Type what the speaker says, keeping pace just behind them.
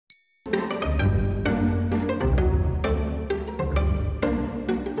In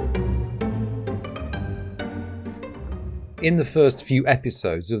the first few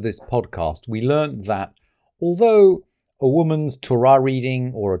episodes of this podcast, we learned that although a woman's Torah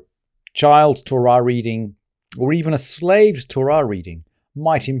reading or a child's Torah reading or even a slave's Torah reading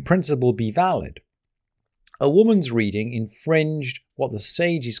might in principle be valid, a woman's reading infringed what the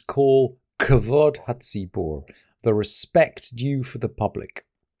sages call kavod hatzibur, the respect due for the public.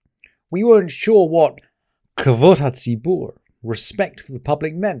 We weren't sure what kavod hatzibur, respect for the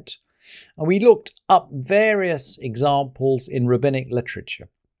public, meant, and we looked up various examples in rabbinic literature.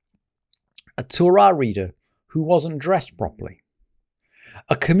 A Torah reader who wasn't dressed properly.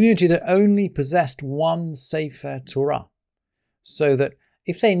 A community that only possessed one Sefer Torah, so that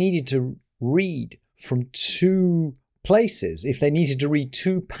if they needed to read from two places, if they needed to read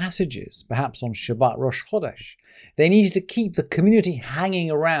two passages, perhaps on Shabbat Rosh Chodesh, they needed to keep the community hanging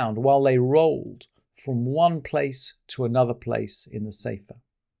around while they rolled from one place to another place in the Sefer.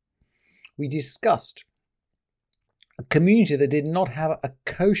 We discussed a community that did not have a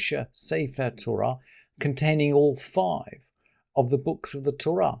kosher Sefer Torah containing all five of the books of the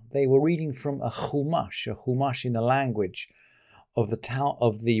Torah. They were reading from a chumash in the language of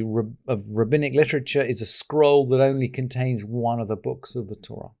rabbinic literature is a scroll that only contains one of the books of the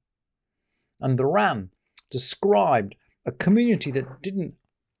Torah. And the Ram described a community that didn't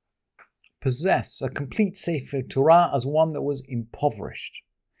possess a complete Sefer Torah as one that was impoverished.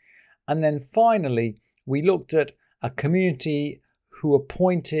 And then finally, we looked at a community who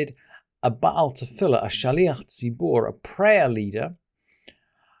appointed a Baal Tefillah, a Shaliach Tzibur, a prayer leader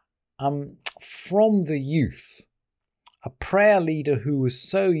from the youth, a prayer leader who was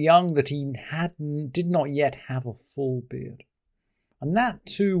so young that he did not yet have a full beard. And that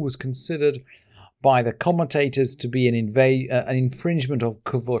too was considered by the commentators to be an infringement of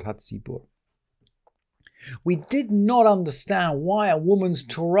Kavod HaTzibur. We did not understand why a woman's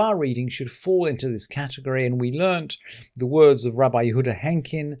Torah reading should fall into this category, and we learnt the words of Rabbi Yehuda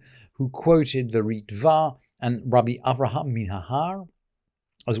Henkin, who quoted the Ritva, and Rabbi Avraham Minahar,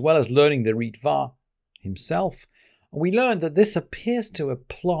 as well as learning the Ritva himself. And we learned that this appears to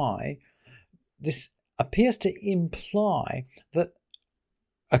imply that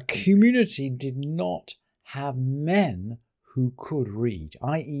a community did not have men who could read,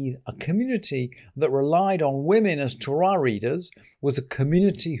 i.e. a community that relied on women as Torah readers was a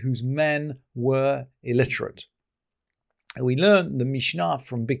community whose men were illiterate. And we learned the Mishnah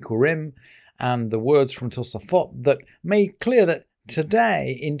from Bikurim and the words from Tosafot that made clear that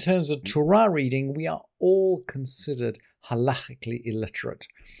today, in terms of Torah reading, we are all considered halachically illiterate.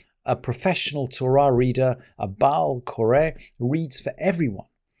 A professional Torah reader, a Baal Koreh, reads for everyone,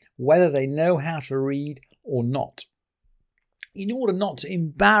 whether they know how to read or not, in order not to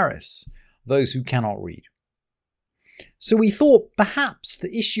embarrass those who cannot read. So we thought perhaps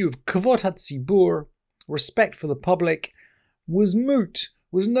the issue of Kavod HaTzibur, respect for the public, was moot,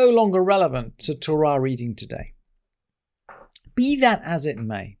 was no longer relevant to Torah reading today. Be that as it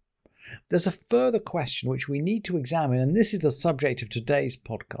may, there's a further question which we need to examine, and this is the subject of today's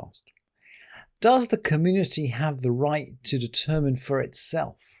podcast. Does the community have the right to determine for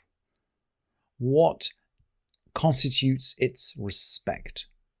itself what constitutes its respect?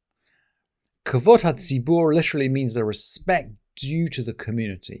 Kavod HaTzibur literally means the respect due to the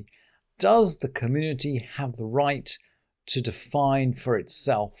community. Does the community have the right to define for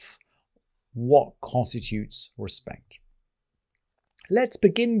itself what constitutes respect? Let's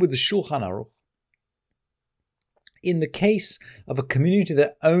begin with the Shulchan Aruch. In the case of a community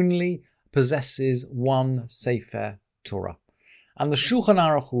that only possesses one Sefer Torah, and the Shulchan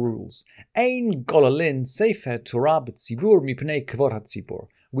Aruch rules, Ein golalin Sefer Torah b'tzibur mipnei kavod hatzibur.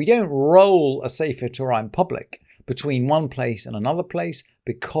 We don't roll a Sefer Torah in public between one place and another place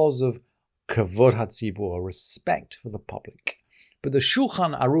because of kavod hatzibur, respect for the public. But the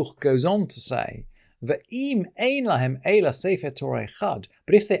Shulchan Aruch goes on to say, V'im ein lahem ela Sefer Torah echad,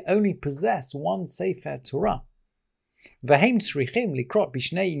 but if they only possess one Sefer Torah, v'hem tzrichim likrot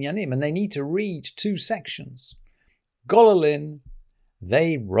b'shnei inyanim, and they need to read two sections, golalin,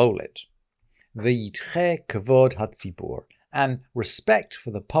 they roll it. V'yitche kavod hatzibur, and respect for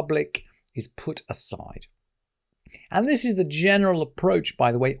the public is put aside. And this is the general approach,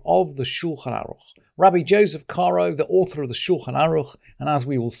 by the way, of the Shulchan Aruch. Rabbi Joseph Karo, the author of the Shulchan Aruch, and as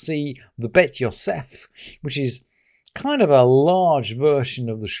we will see, the Bet Yosef, which is kind of a large version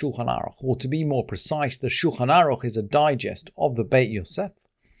of the Shulchan Aruch, or to be more precise, the Shulchan Aruch is a digest of the Bet Yosef.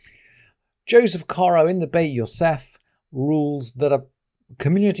 Joseph Karo in the Bet Yosef rules that a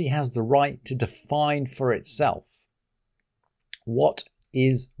community has the right to define for itself what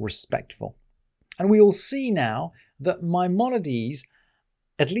is respectful. And we will see now that Maimonides,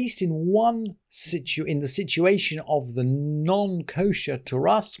 at least in the situation of the non-kosher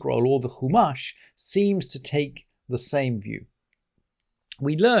Torah scroll or the Chumash, seems to take the same view.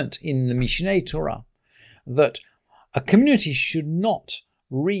 We learnt in the Mishneh Torah that a community should not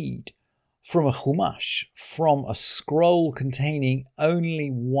read from a Chumash, from a scroll containing only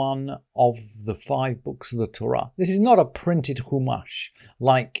one of the 5 books of the Torah. This is not a printed Chumash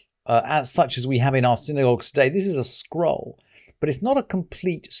like as such as we have in our synagogues today. This is a scroll, but it's not a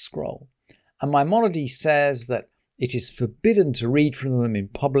complete scroll. And Maimonides says that it is forbidden to read from them in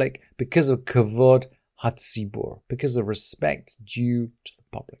public because of kavod hatzibur, because of respect due to the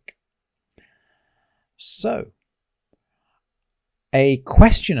public. So, a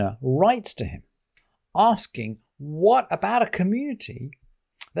questioner writes to him asking, what about a community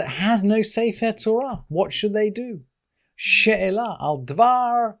that has no Sefer Torah? What should they do? She'ela al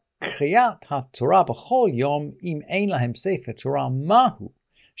dvar kriyat ha-Torah b'chol yom im ein lahem Sefer Torah mahu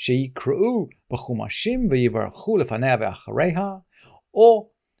sheyikra'u b'chumashim v'yivarchu lefanea ve'achareha or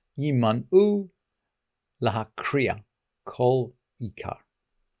yiman'u lahakriya kol ikar.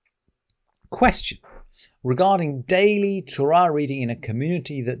 Question regarding daily Torah reading in a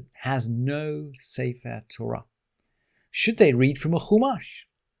community that has no Sefer Torah. Should they read from a Chumash,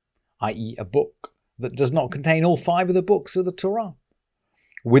 i.e. a book that does not contain all 5 of the books of the Torah,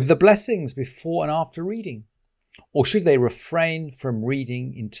 with the blessings before and after reading? Or should they refrain from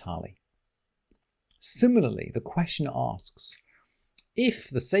reading entirely? Similarly, the question asks, if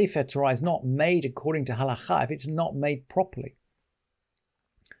the Sefer Torah is not made according to halakha, if it's not made properly,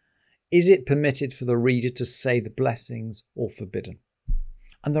 is it permitted for the reader to say the blessings or forbidden?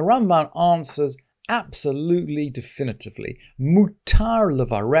 And the Ramban answers absolutely definitively. Mutar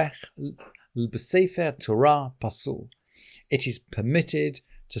levarech b'sefer Torah pasul. It is permitted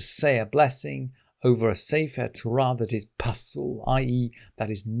to say a blessing over a Sefer Torah that is pasul, i.e.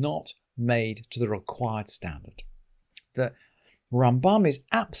 that is not made to the required standard. The Rambam is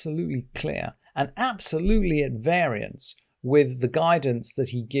absolutely clear and absolutely at variance with the guidance that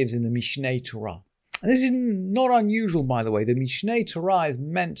he gives in the Mishneh Torah. And this is not unusual, by the way. The Mishneh Torah is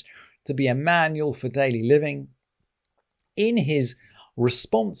meant to be a manual for daily living. In his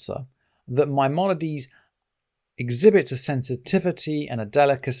responsa, that Maimonides exhibits a sensitivity and a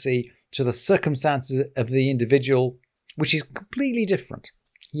delicacy to the circumstances of the individual, which is completely different.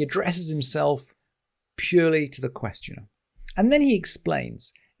 He addresses himself purely to the questioner. And then he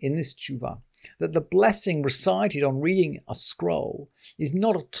explains in this tshuva that the blessing recited on reading a scroll is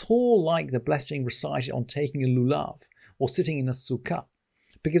not at all like the blessing recited on taking a lulav or sitting in a sukkah.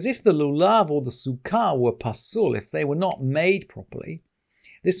 Because if the lulav or the sukkah were pasul, if they were not made properly,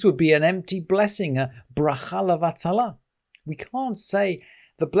 this would be an empty blessing, a bracha levatala. We can't say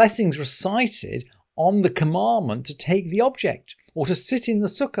the blessings recited on the commandment to take the object or to sit in the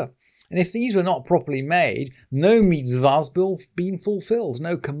sukkah. And if these were not properly made, no mitzvah has been fulfilled,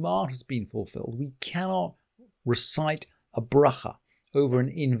 no command has been fulfilled. We cannot recite a bracha over an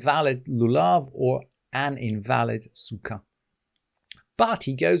invalid lulav or an invalid sukkah. But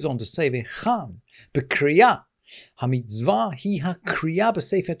he goes on to say, V'chan, b'kriyah, ha-mitzvah hi ha-kriyah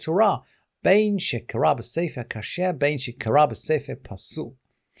b'sefer Torah, bein shekara b'sefer kasher, bein shekara b'sefer pasul,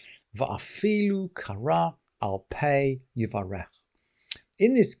 va'afilu kara al pei yivarech.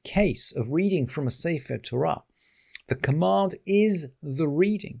 In this case of reading from a Sefer Torah, the command is the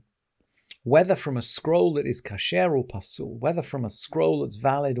reading, whether from a scroll that is kasher or pasul, whether from a scroll that's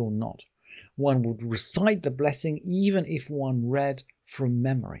valid or not. One would recite the blessing even if one read from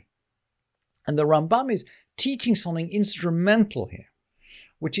memory. And the Rambam is teaching something instrumental here,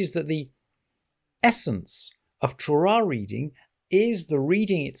 which is that the essence of Torah reading is the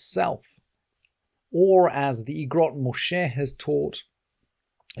reading itself, or as the Igrot Moshe has taught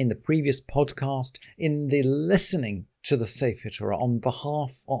in the previous podcast, in the listening to the Sefer Torah on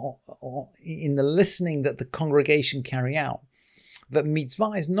behalf, in the listening that the congregation carry out, that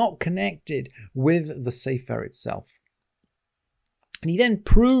mitzvah is not connected with the Sefer itself. And he then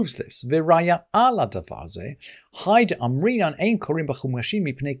proves this. V'raya ala davarze, haid amrinan ein korim b'chumashim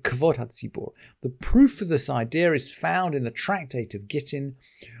mipnei kvod hatzibur. The proof of this idea is found in the tractate of Gittin.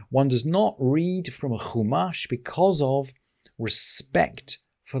 One does not read from a chumash because of respect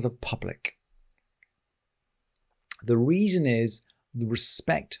for the public. The reason is the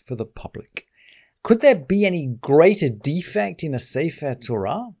respect for the public. Could there be any greater defect in a Sefer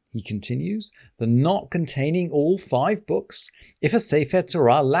Torah, he continues, than not containing all 5 books? If a Sefer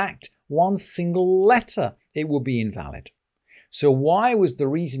Torah lacked one single letter, it would be invalid. So why was the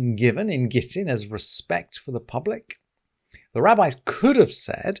reason given in Gittin as respect for the public? The rabbis could have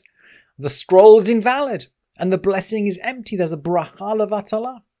said, the scroll is invalid and the blessing is empty. There's a bracha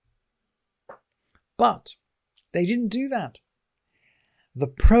levatala. But they didn't do that. The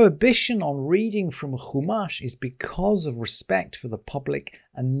prohibition on reading from a chumash is because of respect for the public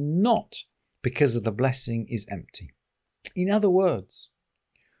and not because of the blessing is empty. In other words,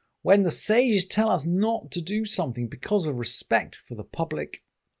 when the sages tell us not to do something because of respect for the public,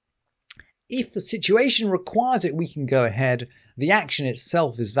 if the situation requires it, we can go ahead. The action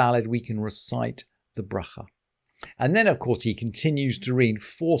itself is valid. We can recite the bracha. And then, of course, he continues to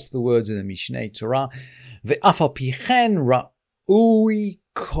reinforce the words in the Mishneh Torah. Ve'af al pichen ra'ui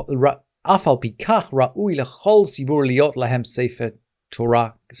afal pikach ra'ui lechol sibur liot lahem sefer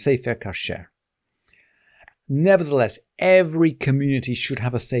Torah, sefer kasher. Nevertheless, every community should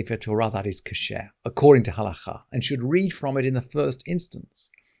have a sefer Torah that is kasher, according to halacha, and should read from it in the first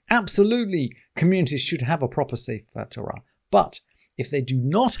instance. Absolutely, communities should have a proper sefer Torah. But if they do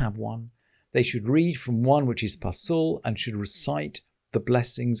not have one, they should read from one which is pasul and should recite the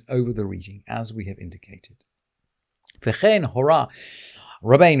blessings over the reading, as we have indicated. V'chein hora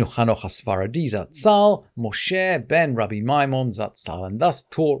Rabbeinu Chanoch HaSfaradi Zatzal, Moshe ben Rabbi Maimon Zatzal, and thus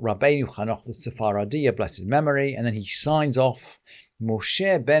taught Rabbeinu Chanoch the Sephardi of blessed memory, and then he signs off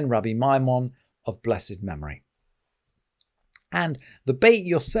Moshe ben Rabbi Maimon of blessed memory. And the Beit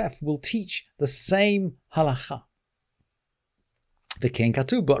Yosef will teach the same halacha. The Ken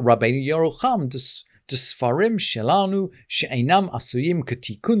Katuv, but Rabbeinu Yerucham Sfarim Shelanu She'einam Asuyim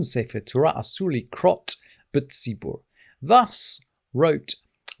Ketikun Sefer Torah Asuli Krot B'tzibur. Thus wrote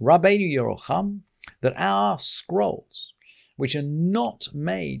Rabbeinu Yerucham that our scrolls, which are not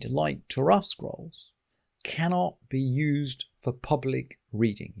made like Torah scrolls, cannot be used for public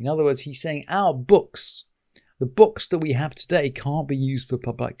reading. In other words, he's saying our books, the books that we have today, can't be used for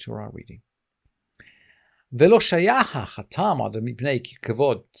public Torah reading. The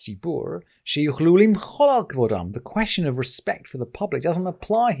question of respect for the public doesn't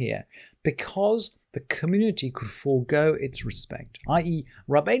apply here because the community could forego its respect. I.e.,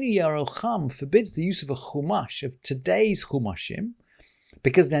 Rabbeinu Yerucham forbids the use of a chumash, of today's chumashim,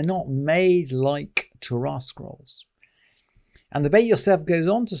 because they're not made like Torah scrolls. And the Beit Yosef goes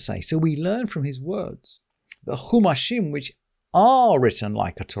on to say, so we learn from his words, the chumashim which are written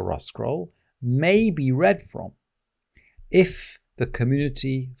like a Torah scroll may be read from if the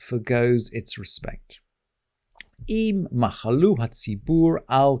community forgoes its respect. Im machalu hatzibur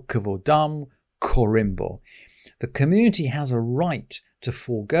al kavodam korimbo. The community has a right to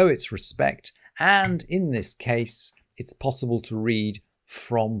forego its respect, and in this case, it's possible to read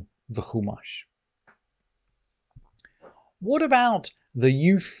from the Chumash. What about the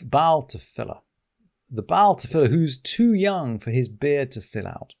youth Baal Tefillah? The Baal Tefillah who's too young for his beard to fill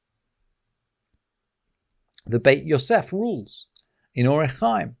out. The Beit Yosef rules in Orech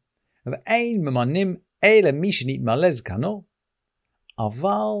Chaim of ein memanim ele mi shenitmaleh zkano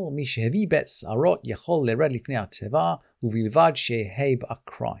aval mi shehevi bet sarot yachol lered lifnei hateva uvilvad sheyehi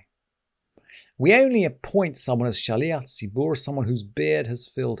ba'akrai. We only appoint someone as shaliach tzibur, someone whose beard has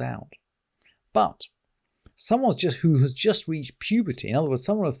filled out. But someone who has just reached puberty, in other words,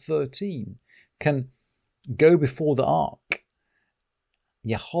 someone of 13, can go before the ark.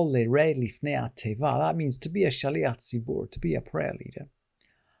 Yachol lered lifnei hateva. That means to be a shaliach tzibur, to be a prayer leader.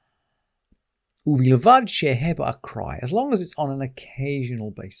 Uvilvad sheyehi ba'akrai, as long as it's on an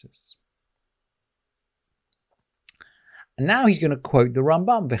occasional basis. And now he's going to quote the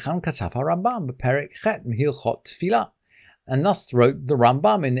Rambam. V'chan katav HaRambam b'perek chet m'hilchot tefillah. And thus wrote the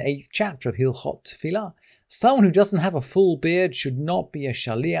Rambam in the 8th chapter of Hilchot Tefillah. Someone who doesn't have a full beard should not be a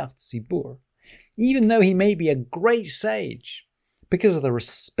shaliach tzibur, even though he may be a great sage, because of the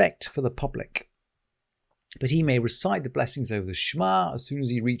respect for the public. But he may recite the blessings over the Shema as soon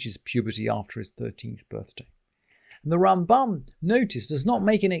as he reaches puberty after his 13th birthday. And the Rambam, notice, does not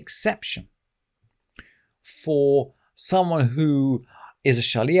make an exception for someone who is a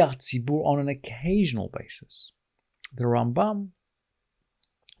shaliach tzibur on an occasional basis. The Rambam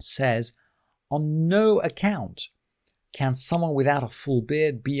says, on no account can someone without a full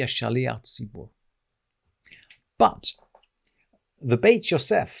beard be a shaliach tzibur. But the Beit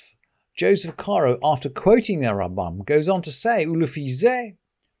Yosef, Joseph Caro, after quoting the Rambam, goes on to say, Ulefi zeh,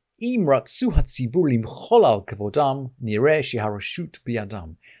 im ratzu hatzibur limchol al kavodam, nireh sheharashut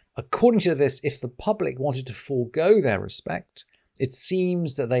biyadam. According to this, if the public wanted to forego their respect, it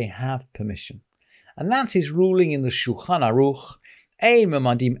seems that they have permission. And that's his ruling in the Shulchan Aruch.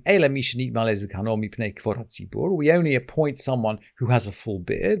 We only appoint someone who has a full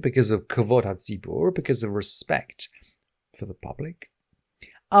beard because of kavod hatzibur, because of respect for the public.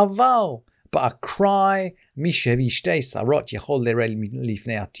 Aval, Ba'akrai mishevi shtei sarot yachol lerel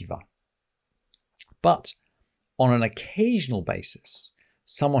lifnei ativa. But on an occasional basis,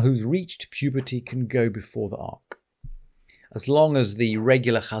 someone who's reached puberty can go before the ark, as long as the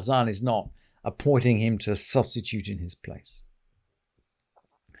regular chazan is not appointing him to substitute in his place.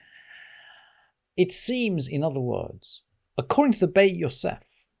 It seems, in other words, according to the Beit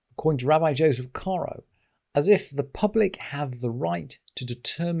Yosef, according to Rabbi Joseph Caro, as if the public have the right to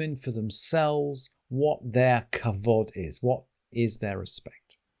determine for themselves what their kavod is, what is their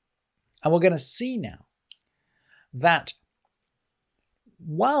respect. And we're going to see now that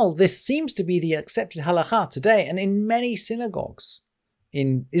while this seems to be the accepted halakha today, and in many synagogues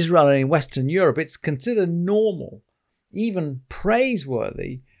in Israel and in Western Europe, it's considered normal, even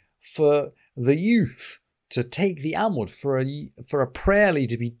praiseworthy, for the youth to take the Amud, for a prayer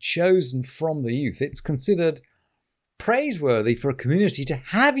leader to be chosen from the youth. It's considered praiseworthy for a community to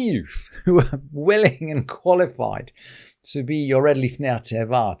have youth who are willing and qualified to be Yored Lifnei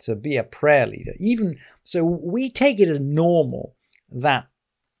Teva, to be a prayer leader. Even so, we take it as normal that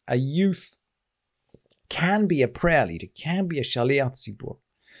a youth can be a prayer leader, can be a Shaliach Tzibur.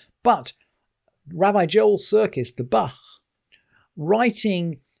 But Rabbi Joel Sirkis, the Bach,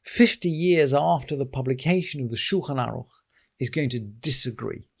 writing 50 years after the publication of the Shulchan Aruch, is going to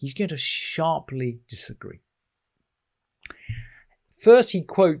disagree. He's going to sharply disagree. First, he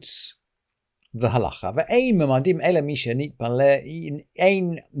quotes the halacha. Ve'ein memanim ela mi shenit maleh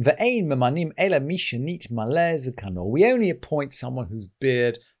zekano. We only appoint someone whose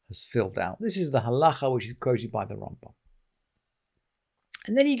beard has filled out. This is the halacha which is quoted by the Rambam.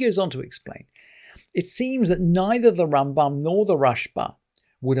 And then he goes on to explain. It seems that neither the Rambam nor the Rashba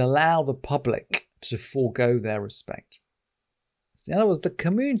would allow the public to forego their respect. In other words, the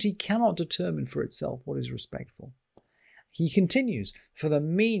community cannot determine for itself what is respectful. He continues, for the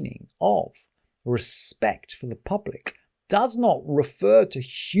meaning of respect for the public does not refer to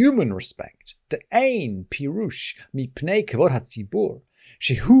human respect. De'ein pirush mipnei kavod hatzibur,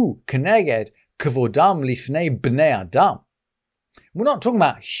 shehu keneged kavodam lifnei bnei adam. We're not talking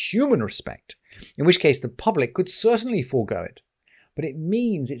about human respect, in which case the public could certainly forego it. But it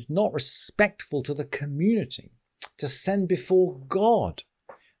means it's not respectful to the community to send before God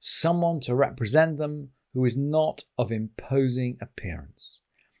someone to represent them who is not of imposing appearance.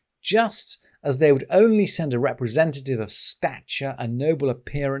 Just as they would only send a representative of stature and noble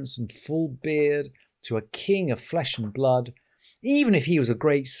appearance and full beard to a king of flesh and blood, even if he was a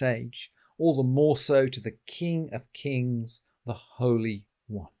great sage, all the more so to the King of Kings, the Holy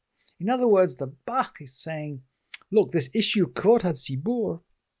One. In other words, the Bach is saying, look, this issue of Kvod HaTzibur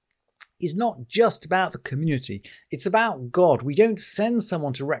is not just about the community. It's about God. We don't send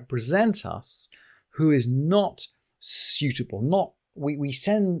someone to represent us who is not suitable. We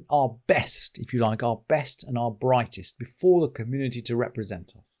send our best, if you like, our best and our brightest before the community to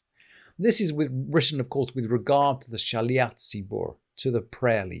represent us. This is written, of course, with regard to the Shaliach Tzibur, to the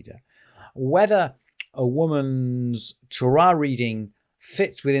prayer leader. Whether a woman's Torah reading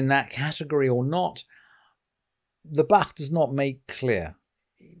fits within that category or not, the Bach does not make clear.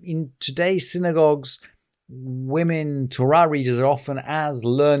 In today's synagogues, women Torah readers are often as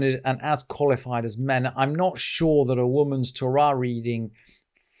learned and as qualified as men. I'm not sure that a woman's Torah reading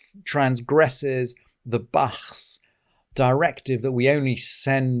transgresses the Bach's directive that we only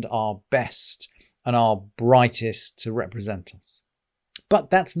send our best and our brightest to represent us. But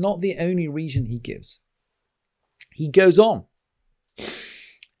that's not the only reason he gives. He goes on.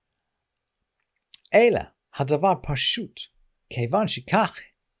 Ela hadavar pashut, kevan shikach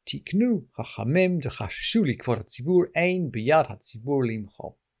tiknu chachamim dechashshu likvod hatzibur ein biyad hatzibur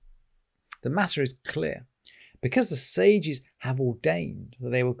limcho. The matter is clear. Because the sages have ordained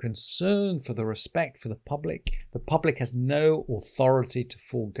that they were concerned for the respect for the public has no authority to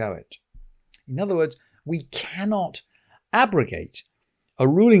forego it. In other words, we cannot abrogate a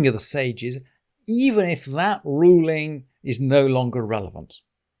ruling of the sages even if that ruling is no longer relevant.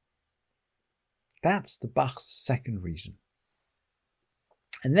 That's the Bach's second reason.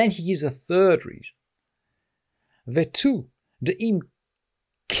 And then he gives a third reason. Vetu de'im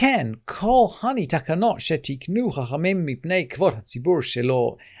ken kol hani takanot shetiknu chachamim mipnei kvod hatzibur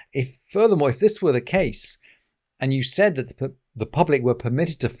shelo. Furthermore, if this were the case, and you said that the public were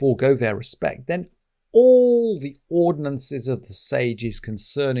permitted to forego their respect, then all the ordinances of the sages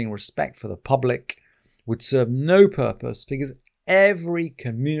concerning respect for the public would serve no purpose, because every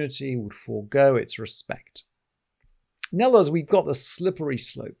community would forego its respect. In other words, we've got the slippery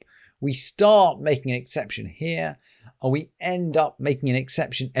slope. We start making an exception here, and we end up making an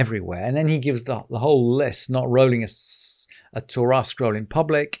exception everywhere. And then he gives the whole list, not rolling a Torah scroll in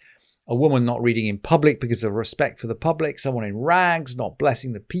public, a woman not reading in public because of respect for the public, someone in rags not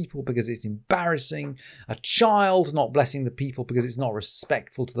blessing the people because it's embarrassing, a child not blessing the people because it's not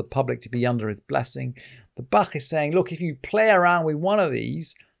respectful to the public to be under his blessing. The Bach is saying, look, if you play around with one of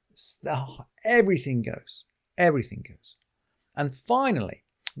these, everything goes. Everything goes. And finally,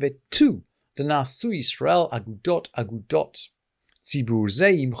 vetu d'nasu Yisrael agudot tzibur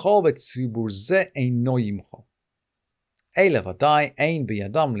ze yimcho v'tzibur ze eino yimcho. Ele vadai ein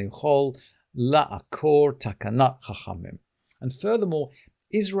biyadam limchol la'akor takanat chachamim. And furthermore,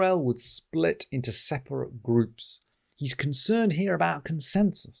 Israel would split into separate groups. He's concerned here about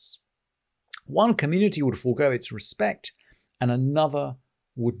consensus. One community would forego its respect and another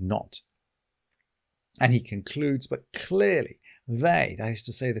would not. And he concludes, but clearly they, that is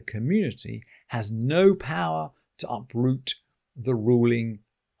to say the community, has no power to uproot the ruling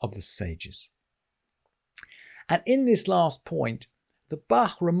of the sages. And in this last point, the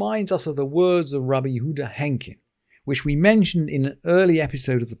Bach reminds us of the words of Rabbi Yehuda Henkin, which we mentioned in an early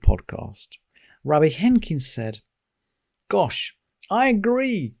episode of the podcast. Rabbi Henkin said, gosh, I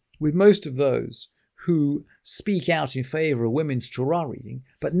agree with most of those who speak out in favour of women's Torah reading,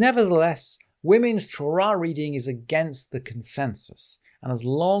 but nevertheless, women's Torah reading is against the consensus. And as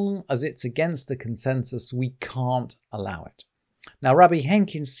long as it's against the consensus, we can't allow it. Now, Rabbi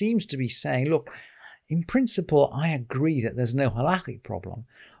Henkin seems to be saying, look, in principle, I agree that there's no halachic problem,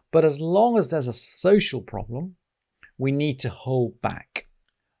 but as long as there's a social problem, we need to hold back.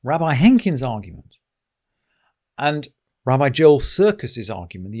 Rabbi Henkin's argument and Rabbi Joel Sirkus's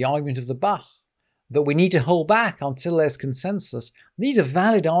argument, the argument of the Bach, that we need to hold back until there's consensus, these are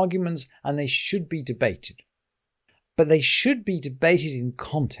valid arguments and they should be debated. But they should be debated in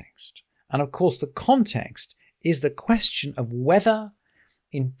context. And of course, the context is the question of whether,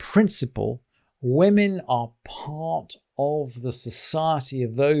 in principle, women are part of the society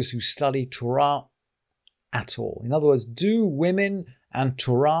of those who study Torah at all. In other words, do women and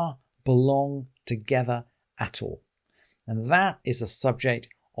Torah belong together at all? And that is a subject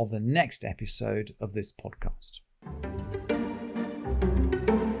of the next episode of this podcast.